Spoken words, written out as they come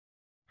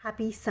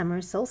Happy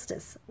summer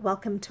solstice.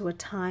 Welcome to a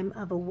time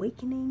of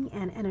awakening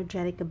and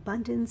energetic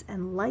abundance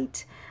and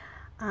light.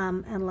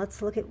 And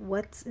let's look at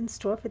what's in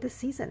store for this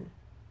season.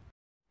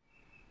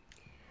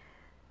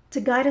 To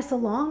guide us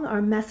along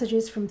are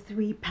messages from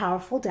 3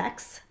 powerful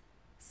decks.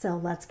 So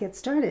let's get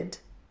started.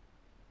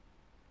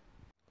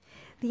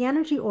 The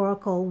Energy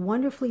Oracle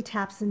wonderfully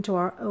taps into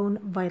our own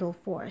vital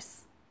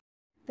force.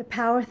 The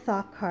Power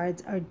Thought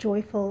cards are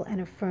joyful and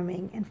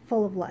affirming and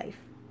full of life.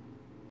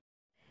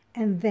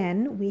 And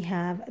then we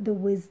have the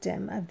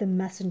wisdom of the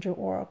Messenger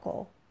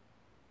Oracle.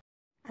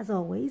 As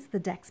always, the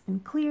deck's been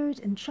cleared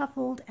and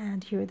shuffled,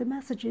 and here are the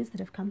messages that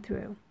have come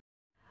through.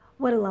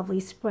 What a lovely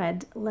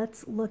spread.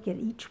 Let's look at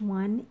each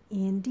one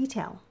in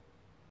detail.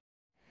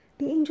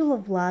 The Angel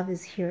of Love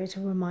is here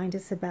to remind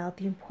us about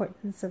the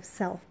importance of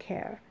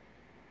self-care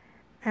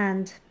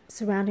and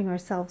surrounding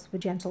ourselves with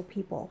gentle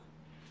people.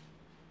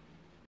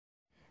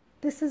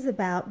 This is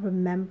about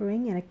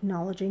remembering and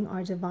acknowledging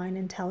our divine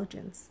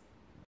intelligence.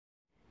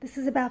 This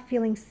is about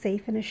feeling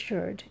safe and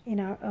assured in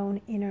our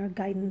own inner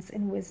guidance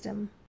and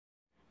wisdom.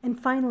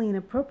 And finally, an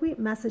appropriate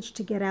message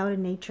to get out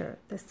in nature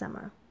this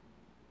summer.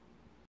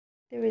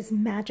 There is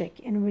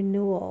magic and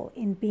renewal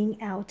in being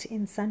out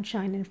in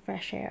sunshine and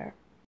fresh air.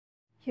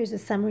 Here's a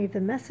summary of the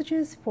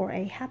messages for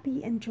a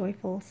happy and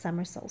joyful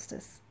summer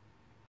solstice.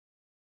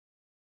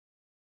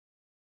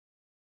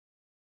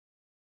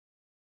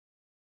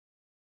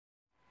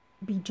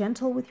 Be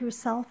gentle with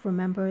yourself.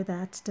 Remember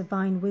that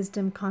divine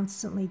wisdom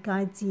constantly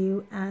guides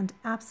you, and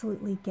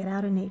absolutely get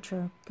out in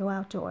nature. Go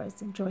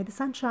outdoors. Enjoy the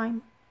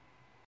sunshine.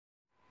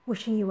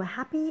 Wishing you a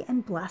happy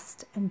and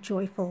blessed and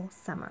joyful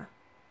summer.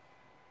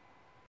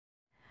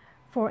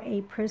 For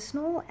a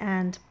personal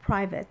and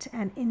private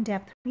and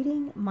in-depth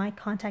reading, my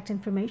contact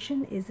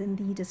information is in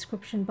the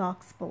description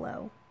box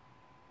below.